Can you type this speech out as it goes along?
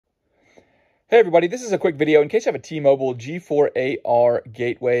Hey everybody, this is a quick video in case you have a T-Mobile G4AR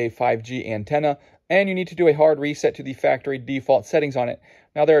Gateway 5G antenna and you need to do a hard reset to the factory default settings on it.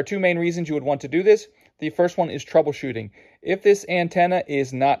 Now there are two main reasons you would want to do this. The first one is troubleshooting. If this antenna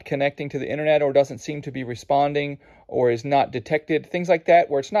is not connecting to the internet or doesn't seem to be responding or is not detected, things like that,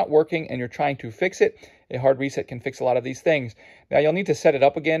 where it's not working and you're trying to fix it, a hard reset can fix a lot of these things. Now you'll need to set it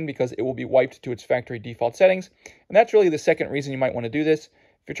up again because it will be wiped to its factory default settings. And that's really the second reason you might want to do this.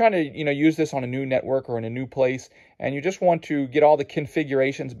 If you're trying to use this on a new network or in a new place and you just want to get all the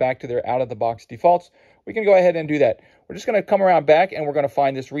configurations back to their out-of-the-box defaults, we can go ahead and do that. We're just going to come around back and we're going to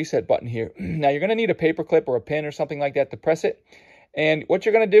find this reset button here. Now you're going to need a paper clip or a pin or something like that to press it. And what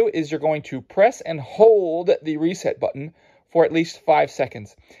you're going to do is you're going to press and hold the reset button for at least 5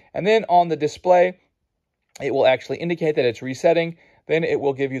 seconds. And then on the display, it will actually indicate that it's resetting. Then it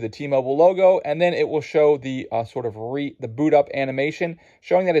will give you the T-Mobile logo, and then it will show the the boot up animation,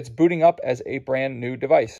 showing that it's booting up as a brand new device.